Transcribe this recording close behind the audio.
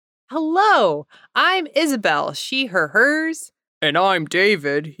Hello, I'm Isabel, she, her, hers. And I'm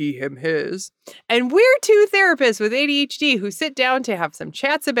David, he, him, his. And we're two therapists with ADHD who sit down to have some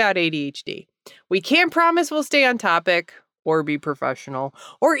chats about ADHD. We can't promise we'll stay on topic or be professional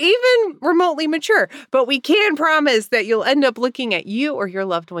or even remotely mature, but we can promise that you'll end up looking at you or your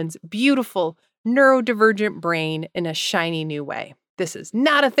loved one's beautiful neurodivergent brain in a shiny new way. This is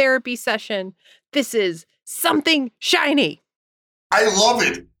not a therapy session. This is something shiny. I love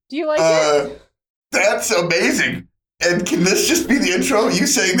it. Do you like it? That's amazing. And can this just be the intro? You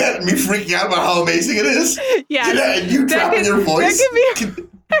saying that and me freaking out about how amazing it is? Yeah. And you dropping your voice? That could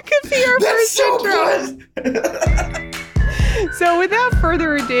be our That's first so intro. good. So without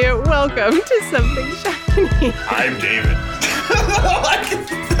further ado, welcome to Something Shiny. I'm David.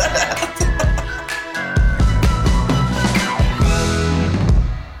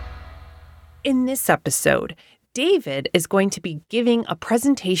 In this episode, David is going to be giving a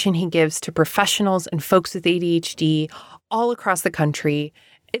presentation he gives to professionals and folks with ADHD all across the country.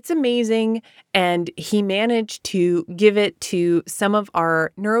 It's amazing, and he managed to give it to some of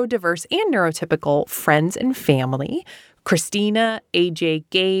our neurodiverse and neurotypical friends and family. Christina, AJ,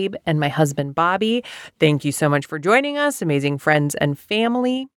 Gabe, and my husband, Bobby. Thank you so much for joining us, amazing friends and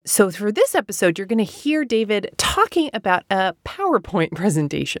family. So for this episode, you're going to hear David talking about a PowerPoint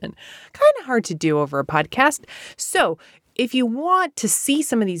presentation. Kind of hard to do over a podcast. So if you want to see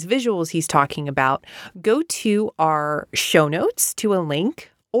some of these visuals he's talking about, go to our show notes to a link,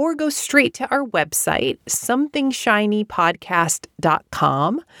 or go straight to our website,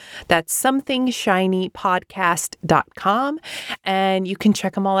 somethingshinypodcast.com. That's somethingshinypodcast.com, and you can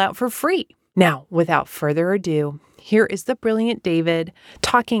check them all out for free. Now, without further ado, here is the brilliant David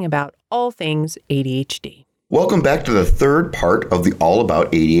talking about all things ADHD. Welcome back to the third part of the All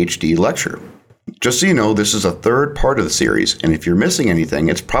About ADHD lecture. Just so you know, this is a third part of the series, and if you're missing anything,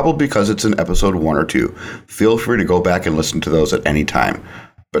 it's probably because it's in episode 1 or 2. Feel free to go back and listen to those at any time.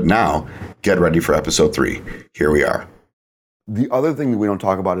 But now, get ready for episode 3. Here we are. The other thing that we don't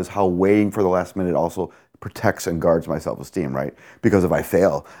talk about is how waiting for the last minute also protects and guards my self-esteem, right? Because if I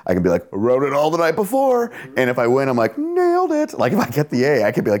fail, I can be like, wrote it all the night before. And if I win, I'm like, nailed it. Like if I get the A,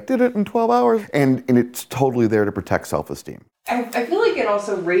 I can be like, did it in 12 hours. And it's totally there to protect self-esteem. I feel like it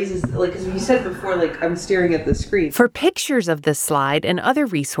also raises, like, as you said before, like, I'm staring at the screen. For pictures of this slide and other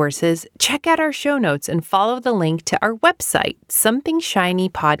resources, check out our show notes and follow the link to our website,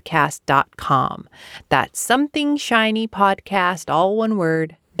 somethingshinypodcast.com. That's somethingshinypodcast, all one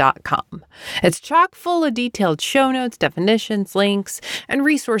word, .com. It's chock full of detailed show notes, definitions, links, and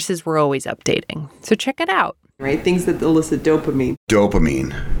resources we're always updating. So check it out. Right? Things that elicit dopamine.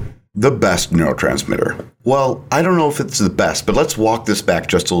 Dopamine. The best neurotransmitter. Well, I don't know if it's the best, but let's walk this back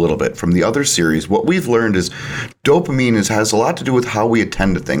just a little bit. From the other series, what we've learned is dopamine has a lot to do with how we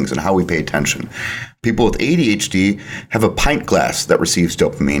attend to things and how we pay attention. People with ADHD have a pint glass that receives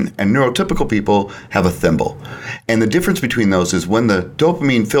dopamine, and neurotypical people have a thimble. And the difference between those is when the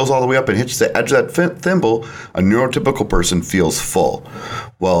dopamine fills all the way up and hits the edge of that thimble, a neurotypical person feels full.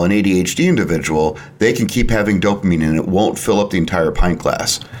 Well, an ADHD individual, they can keep having dopamine and it won't fill up the entire pint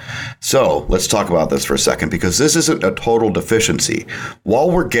glass. So let's talk about this for a second, because this isn't a total deficiency.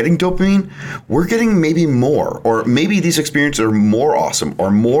 While we're getting dopamine, we're getting maybe more, or maybe these experiences are more awesome or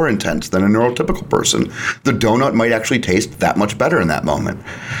more intense than a neurotypical person. The donut might actually taste that much better in that moment,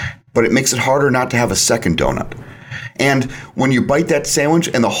 but it makes it harder not to have a second donut. And when you bite that sandwich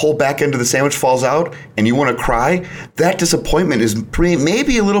and the whole back end of the sandwich falls out and you want to cry, that disappointment is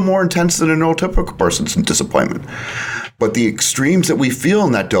maybe a little more intense than a neurotypical person's disappointment. But the extremes that we feel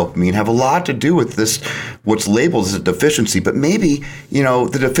in that dopamine have a lot to do with this, what's labeled as a deficiency. But maybe,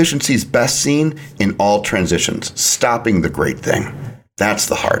 the deficiency is best seen in all transitions, stopping the great thing. That's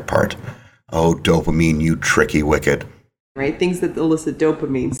the hard part. Oh, dopamine, you tricky wicked. Right? Things that elicit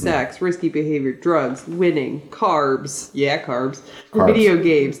dopamine, sex, risky behavior, drugs, winning, carbs, video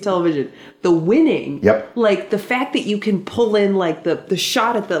games, television. The winning, like the fact that you can pull in like the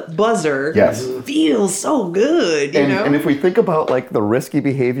shot at the buzzer feels so good, you know? And if we think about like the risky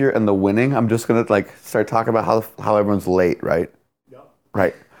behavior and the winning, I'm just going to like start talking about how everyone's late, right? Yep.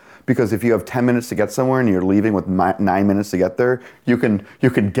 Right. Because if you have 10 minutes to get somewhere and you're leaving with 9 minutes to get there, you can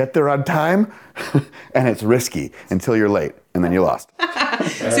get there on time, and it's risky until you're late, and then you lost.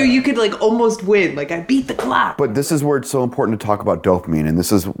 So you could like almost win, like I beat the clock. But this is where it's so important to talk about dopamine, and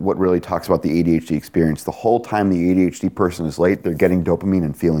this is what really talks about the ADHD experience. The whole time the ADHD person is late, they're getting dopamine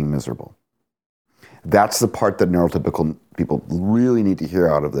and feeling miserable. That's the part that neurotypical people really need to hear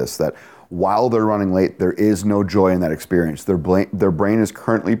out of this, that while they're running late, there is no joy in that experience. Their brain is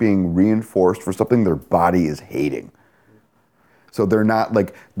currently being reinforced for something their body is hating. So they're not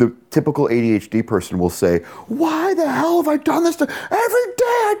like the typical ADHD person will say, why the hell have I done this every day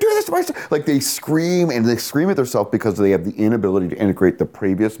I do this to myself? Like they scream at themselves because they have the inability to integrate the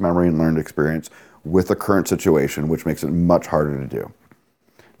previous memory and learned experience with the current situation, which makes it much harder to do.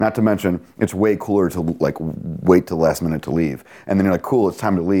 Not to mention, it's way cooler to like wait till the last minute to leave. And then you're like, cool, it's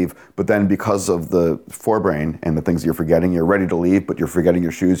time to leave. But then because of the forebrain and the things you're forgetting, you're ready to leave, but you're forgetting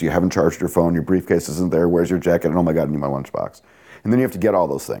your shoes, you haven't charged your phone, your briefcase isn't there, where's your jacket? And oh my God, I need my lunchbox. And then you have to get all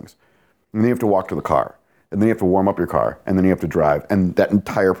those things. And then you have to walk to the car. And then you have to warm up your car. And then you have to drive. And that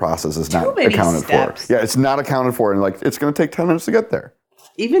entire process is not accounted for. Yeah, it's not accounted for. And like, it's going to take 10 minutes to get there.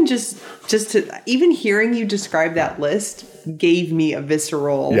 Even just to even hearing you describe that list gave me a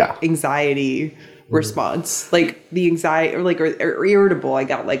visceral anxiety response. Like the anxiety or irritable. I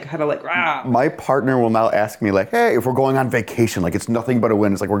got like kind of like, rah. My partner will now ask me like, hey, if we're going on vacation, like it's nothing but a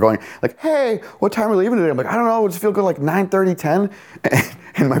win. It's like we're going like, hey, what time are we leaving today? I'm like, I don't know, just feel good like 9:30, 10.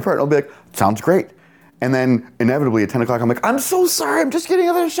 And my partner will be like, sounds great. And then inevitably at 10 o'clock, I'm like, I'm so sorry, I'm just getting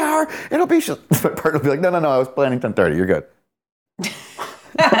out of the shower. It'll be my partner will be like, no, I was planning 10:30, you're good.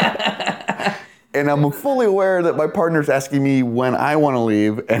 And I'm fully aware that my partner's asking me when I want to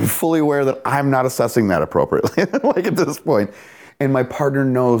leave and fully aware that I'm not assessing that appropriately, like at this point. And my partner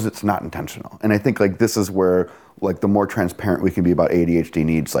knows it's not intentional. And I think like this is where like the more transparent we can be about ADHD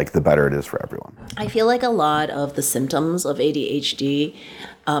needs, like the better it is for everyone. I feel like a lot of the symptoms of ADHD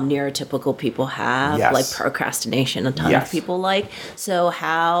neurotypical people have, like procrastination, a ton of people like. So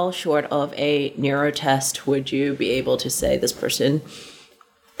how short of a neurotest would you be able to say this person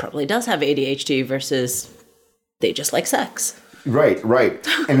probably does have ADHD versus they just like sex? Right.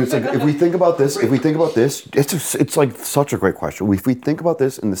 And it's like, if we think about this, it's like such a great question. If we think about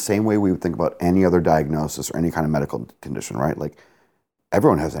this in the same way we would think about any other diagnosis or any kind of medical condition, right? Like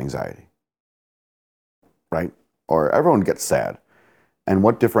everyone has anxiety, right? Or everyone gets sad. And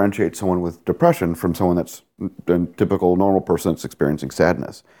what differentiates someone with depression from someone that's a typical normal person that's experiencing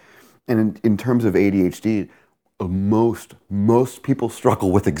sadness? And in terms of ADHD, most people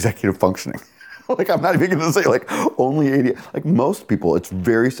struggle with executive functioning. Like I'm not even going to say like only ADHD. Like most people, it's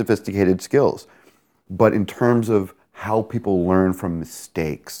very sophisticated skills. But in terms of how people learn from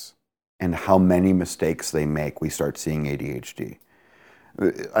mistakes and how many mistakes they make, we start seeing ADHD.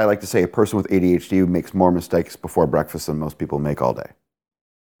 I like to say a person with ADHD makes more mistakes before breakfast than most people make all day.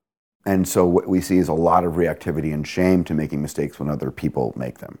 And so what we see is a lot of reactivity and shame to making mistakes when other people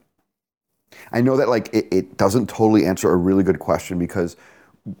make them. I know that like it doesn't totally answer a really good question because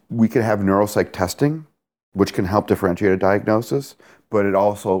we could have neuropsych testing, which can help differentiate a diagnosis, but it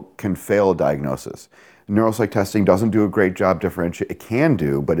also can fail a diagnosis. Neuropsych testing doesn't do a great job differentiating. It can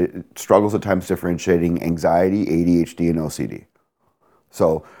do, but it struggles at times differentiating anxiety, ADHD, and OCD.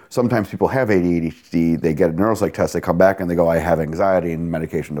 So sometimes people have ADHD, they get a neuropsych test, they come back and they go, I have anxiety, and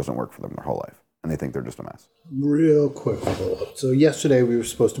medication doesn't work for them their whole life. And they think they're just a mess. Real quick follow-up. So yesterday we were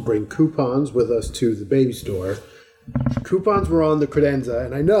supposed to bring coupons with us to the baby store. Coupons were on the credenza,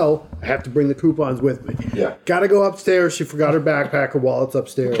 and I know I have to bring the coupons with me. Yeah. Gotta go upstairs. She forgot her backpack, her wallet's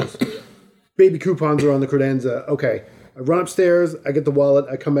upstairs. Baby coupons are on the credenza. Okay. I run upstairs, I get the wallet,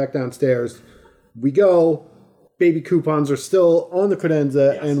 I come back downstairs. We go. Baby coupons are still on the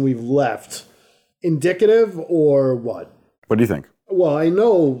credenza, and we've left. Indicative or what? What do you think? Well, I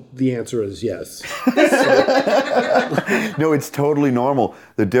know the answer is yes. No, it's totally normal.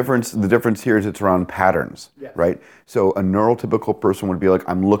 The difference here is it's around patterns, right? So a neurotypical person would be like,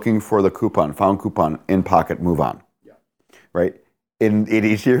 I'm looking for the coupon, found coupon, in pocket, move on, right? An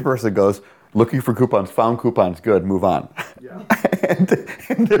ADHD person goes, looking for coupons, found coupons, good, move on. Yeah.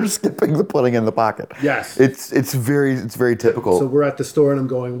 and they're skipping the putting in the pocket. Yes. It's very typical. So we're at the store and I'm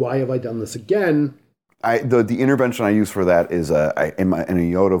going, why have I done this again? The intervention I use for that is in a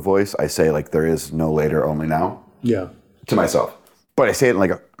Yoda voice, I say like, there is no later, only now. Yeah. To myself. But I say it in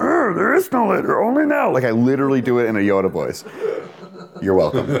like there is no later, only now. Like I literally do it in a Yoda voice. You're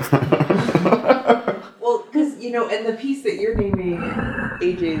welcome. Well, because, and the piece that you're naming,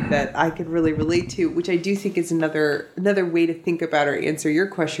 AJ, that I could really relate to, which I do think is another way to think about or answer your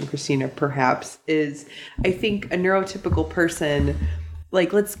question, Christina, perhaps, is I think a neurotypical person,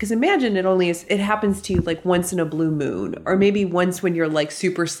 like, because imagine it happens to you like once in a blue moon, or maybe once when you're like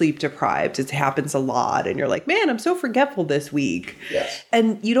super sleep deprived. It happens a lot and you're like, man, I'm so forgetful this week. Yes.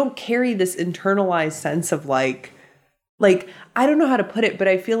 And you don't carry this internalized sense of like, I don't know how to put it, but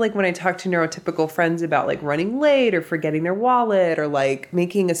I feel like when I talk to neurotypical friends about like running late or forgetting their wallet or like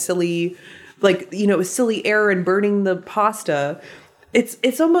making a silly error and burning the pasta,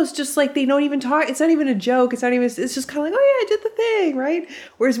 It's almost just like they don't even talk. It's not even a joke. It's just kind of like, oh yeah, I did the thing, right?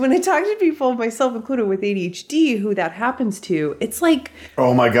 Whereas when I talk to people, myself included, with ADHD, who that happens to, it's like,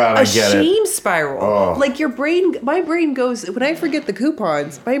 oh my God, I get it. A shame spiral. Oh. Like my brain goes, when I forget the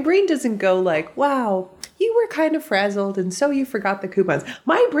coupons, my brain doesn't go like, wow, you were kind of frazzled and so you forgot the coupons.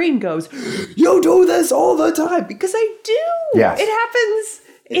 My brain goes, you do this all the time, because I do. Yes.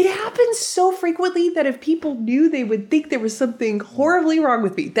 It happens so frequently that if people knew, they would think there was something horribly wrong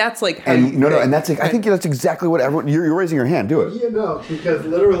with me. That's like how and that's I think that's exactly what everyone. You're raising your hand. Do it. Yeah, no, because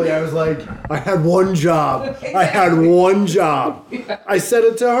literally I was like, I had one job. I had one job. I said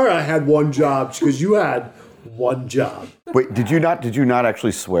it to her. I had one job because you had one job. Wait, did you not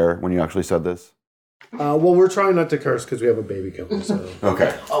actually swear when you actually said this? Well, we're trying not to curse because we have a baby coming. So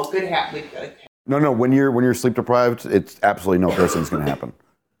okay. Oh, good habit. No. When you're sleep deprived, it's absolutely no cursing is going to happen.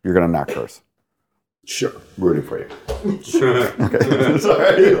 You're going to not curse. Sure. Rooting for you. Sure. Okay.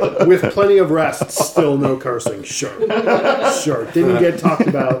 Sorry. With plenty of rest, still no cursing. Sure. Sure. Didn't get talked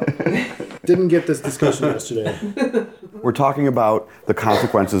about. Didn't get this discussion yesterday. We're talking about the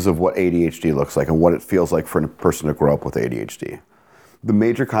consequences of what ADHD looks like and what it feels like for a person to grow up with ADHD. The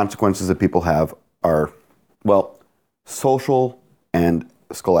major consequences that people have are, well, social and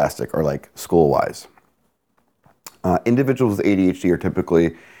scholastic, or like school-wise. Individuals with ADHD are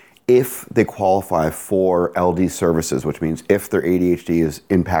typically, if they qualify for LD services, which means if their ADHD is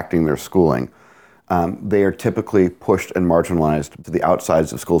impacting their schooling, they are typically pushed and marginalized to the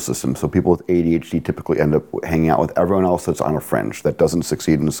outsides of school systems. So people with ADHD typically end up hanging out with everyone else that's on a fringe, that doesn't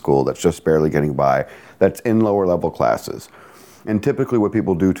succeed in school, that's just barely getting by, that's in lower level classes. And typically what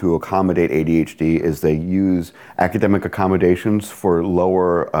people do to accommodate ADHD is they use academic accommodations for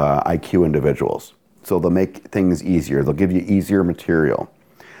lower IQ individuals. So they'll make things easier. They'll give you easier material.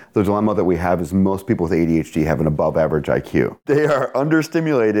 The dilemma that we have is most people with ADHD have an above average IQ. They are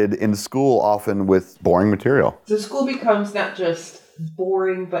understimulated in school, often with boring material. So school becomes not just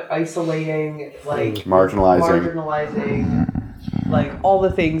boring, but isolating, like marginalizing, like all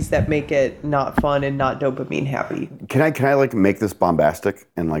the things that make it not fun and not dopamine happy. Can I like make this bombastic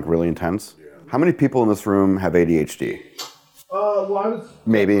and like really intense? Yeah. How many people in this room have ADHD?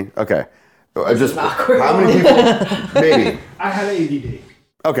 Maybe. Okay. Just how many people? Maybe. I had ADD.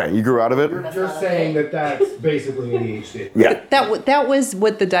 Okay, you grew out of it? You're just saying that that's basically ADHD. Yeah. That was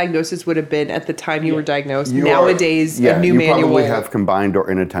what the diagnosis would have been at the time you were diagnosed. Nowadays, a new manual. You probably have combined or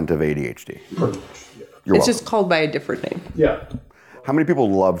inattentive ADHD. Pretty much, yeah. It's just called by a different name. Yeah. How many people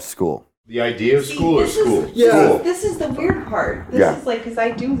loved school? The idea of school or school? Yeah. This is the weird part. This is like, because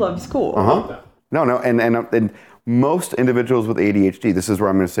I do love school. Uh-huh. No, and most individuals with ADHD, this is where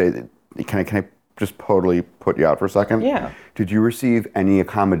I'm going to say, that, can I just totally put you out for a second? Yeah. Did you receive any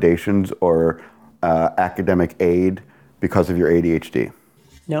accommodations or academic aid because of your ADHD?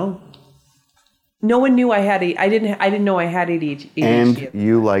 No. No one knew I had I didn't know I had ADHD. And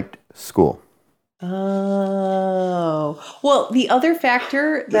you liked school. Oh. Well, the other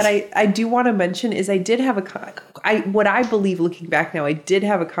factor that I do want to mention is I did have what I believe, looking back now, I did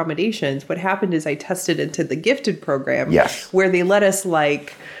have accommodations. What happened is I tested into the gifted program. Yes. Where they let us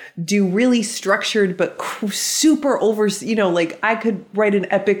do really structured but super like I could write an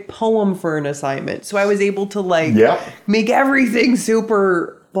epic poem for an assignment. So I was able to make everything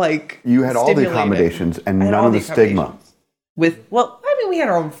super you had all the accommodations and none of the stigma. We had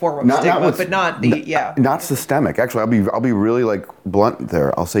our own form of stigma, but not not systemic. Actually, I'll be really blunt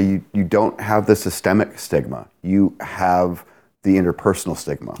there. I'll say you don't have the systemic stigma. You have the interpersonal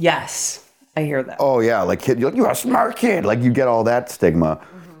stigma. Yes, I hear that. Oh yeah, kid, you're a smart kid. You get all that stigma. Mm-hmm.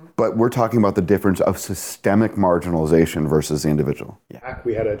 But we're talking about the difference of systemic marginalization versus the individual. Yeah.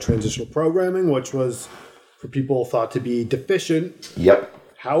 We had a transitional programming, which was for people thought to be deficient. Yep.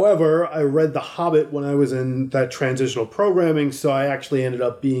 However, I read The Hobbit when I was in that transitional programming, so I actually ended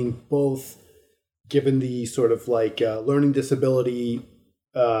up being both given the sort of learning disability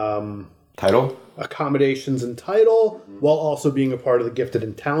title, accommodations and title, while also being a part of the gifted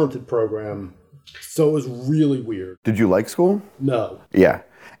and talented program. So it was really weird. Did you like school? No. Yeah.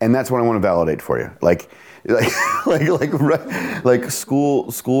 And that's what I want to validate for you.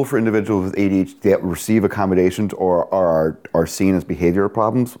 School for individuals with ADHD that receive accommodations or are seen as behavioral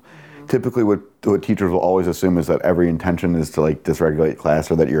problems. Mm-hmm. Typically, what teachers will always assume is that every intention is to dysregulate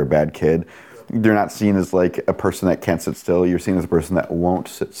class or that you're a bad kid. You're not seen as a person that can't sit still. You're seen as a person that won't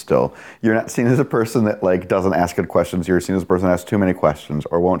sit still. You're not seen as a person that doesn't ask good questions. You're seen as a person that asks too many questions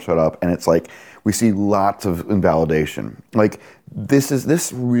or won't shut up. And it's we see lots of invalidation.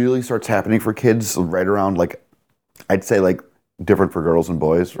 This really starts happening for kids right around I'd say different for girls and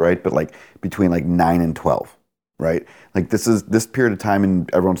boys, right? But between 9 and 12, right? Like this period of time in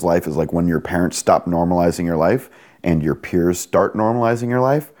everyone's life is like when your parents stop normalizing your life and your peers start normalizing your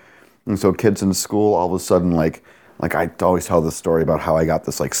life. And so kids in school all of a sudden like I always tell this story about how I got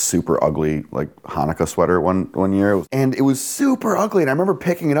this like super ugly like Hanukkah sweater one year, and it was super ugly. And I remember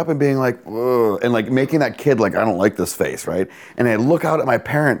picking it up and being like, ugh, and like making that kid like, I don't like this face, right? And I look out at my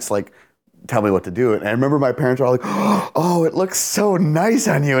parents like, tell me what to do. And I remember my parents were all like, oh, it looks so nice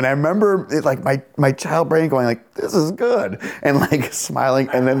on you. And I remember it, like my child brain going like, this is good, and like smiling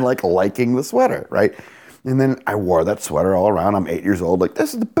and then like liking the sweater, right? And then I wore that sweater all around. I'm 8 years old, like,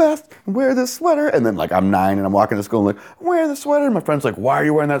 this is the best, wear this sweater. And then like I'm 9 and I'm walking to school and like, wear the sweater. And my friend's like, why are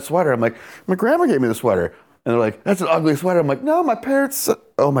you wearing that sweater? I'm like, my grandma gave me the sweater. And they're like, that's an ugly sweater. I'm like, no, my parents,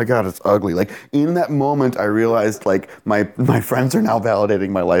 oh my God, it's ugly. Like in that moment, I realized like my friends are now validating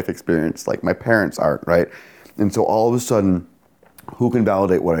my life experience. Like my parents aren't, right? And so all of a sudden, who can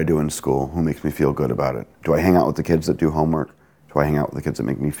validate what I do in school? Who makes me feel good about it? Do I hang out with the kids that do homework? Do I hang out with the kids that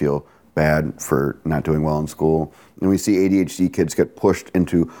make me feel bad for not doing well in school? And we see ADHD kids get pushed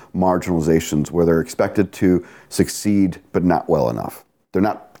into marginalizations where they're expected to succeed but not well enough. They're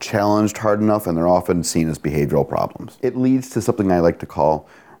not challenged hard enough, and they're often seen as behavioral problems. It leads to something I like to call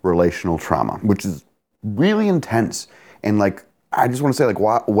relational trauma, which is really intense. And like, I just want to say,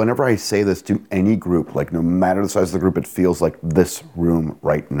 like, whenever I say this to any group, like no matter the size of the group, it feels like this room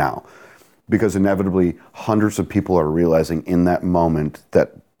right now. Because inevitably, hundreds of people are realizing in that moment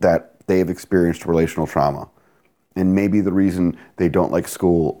that they've experienced relational trauma. And maybe the reason they don't like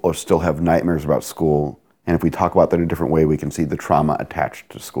school or still have nightmares about school, and if we talk about that in a different way, we can see the trauma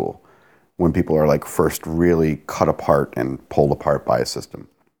attached to school when people are like first really cut apart and pulled apart by a system.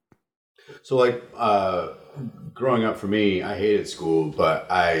 So like growing up for me, I hated school, but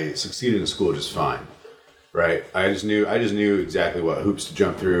I succeeded in school just fine. Right? I just knew exactly what hoops to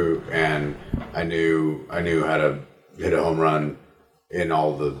jump through, and I knew how to hit a home run in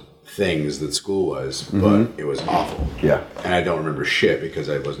all the things that school was, but it was awful. Yeah. And I don't remember shit because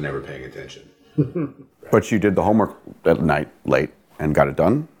I was never paying attention. But you did the homework at night late and got it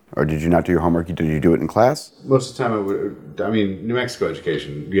done? Or did you not do your homework? Did you do it in class? Most of the time New Mexico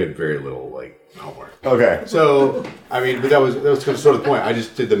education, we had very little like homework. Okay. So, but that was sort of the point. I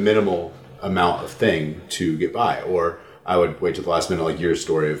just did the minimal amount of thing to get by. Or I would wait till the last minute, like your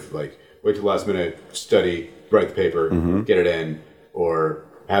story of like, wait till the last minute, study, write the paper, get it in, or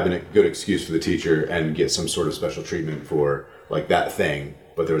having a good excuse for the teacher and get some sort of special treatment for like that thing,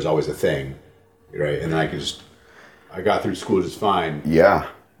 but there was always a thing, right? And then I got through school just fine. Yeah.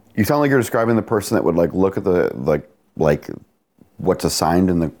 You sound like you're describing the person that would like look at the like what's assigned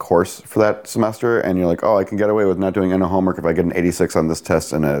in the course for that semester, and you're like, oh, I can get away with not doing any homework if I get an 86 on this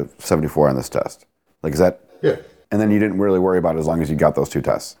test and a 74 on this test. Like, is that? Yeah. And then you didn't really worry about it as long as you got those two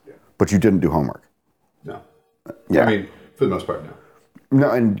tests. Yeah. But you didn't do homework. No. Yeah. For the most part, no. No,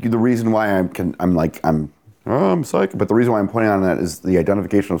 and the reason why I'm psych, but the reason why I'm pointing on that is the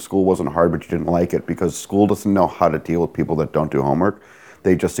identification of school wasn't hard, but you didn't like it because school doesn't know how to deal with people that don't do homework.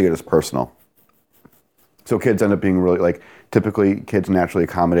 They just see it as personal. So kids end up being really, like, typically kids naturally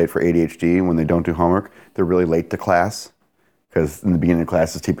accommodate for ADHD when they don't do homework. They're really late to class because in the beginning of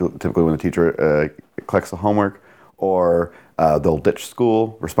class is typically when the teacher collects the homework, or they'll ditch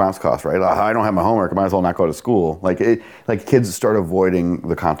school. Response costs, right? I don't have my homework, I might as well not go to school. Like kids start avoiding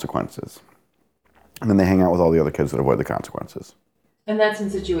the consequences. And then they hang out with all the other kids that avoid the consequences. And that's in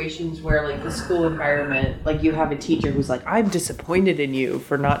situations where, like, the school environment, like, you have a teacher who's like, I'm disappointed in you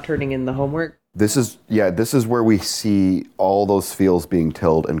for not turning in the homework. This is where we see all those feels being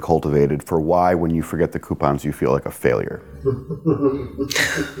tilled and cultivated for why, when you forget the coupons, you feel like a failure.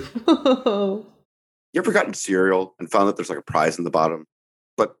 You ever gotten cereal and found that there's like a prize in the bottom,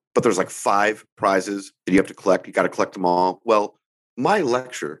 but there's like 5 prizes that you have to collect? You got to collect them all. Well, my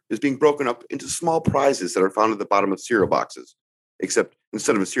lecture is being broken up into small prizes that are found at the bottom of cereal boxes. Except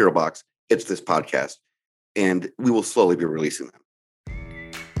instead of a cereal box, it's this podcast, and we will slowly be releasing them.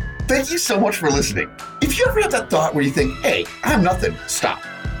 Thank you so much for listening. If you ever have that thought where you think, hey, I'm nothing, stop.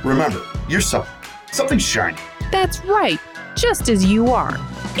 Remember, you're something shiny. That's right, just as you are.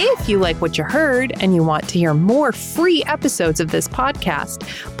 If you like what you heard and you want to hear more free episodes of this podcast,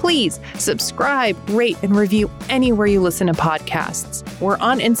 please subscribe, rate, and review anywhere you listen to podcasts. We're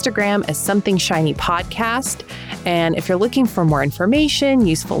on Instagram as Something Shiny Podcast. And if you're looking for more information,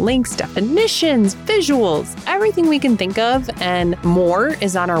 useful links, definitions, visuals, everything we can think of and more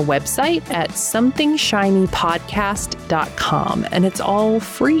is on our website at somethingshinypodcast.com. And it's all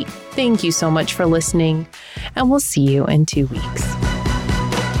free. Thank you so much for listening, and we'll see you in 2 weeks.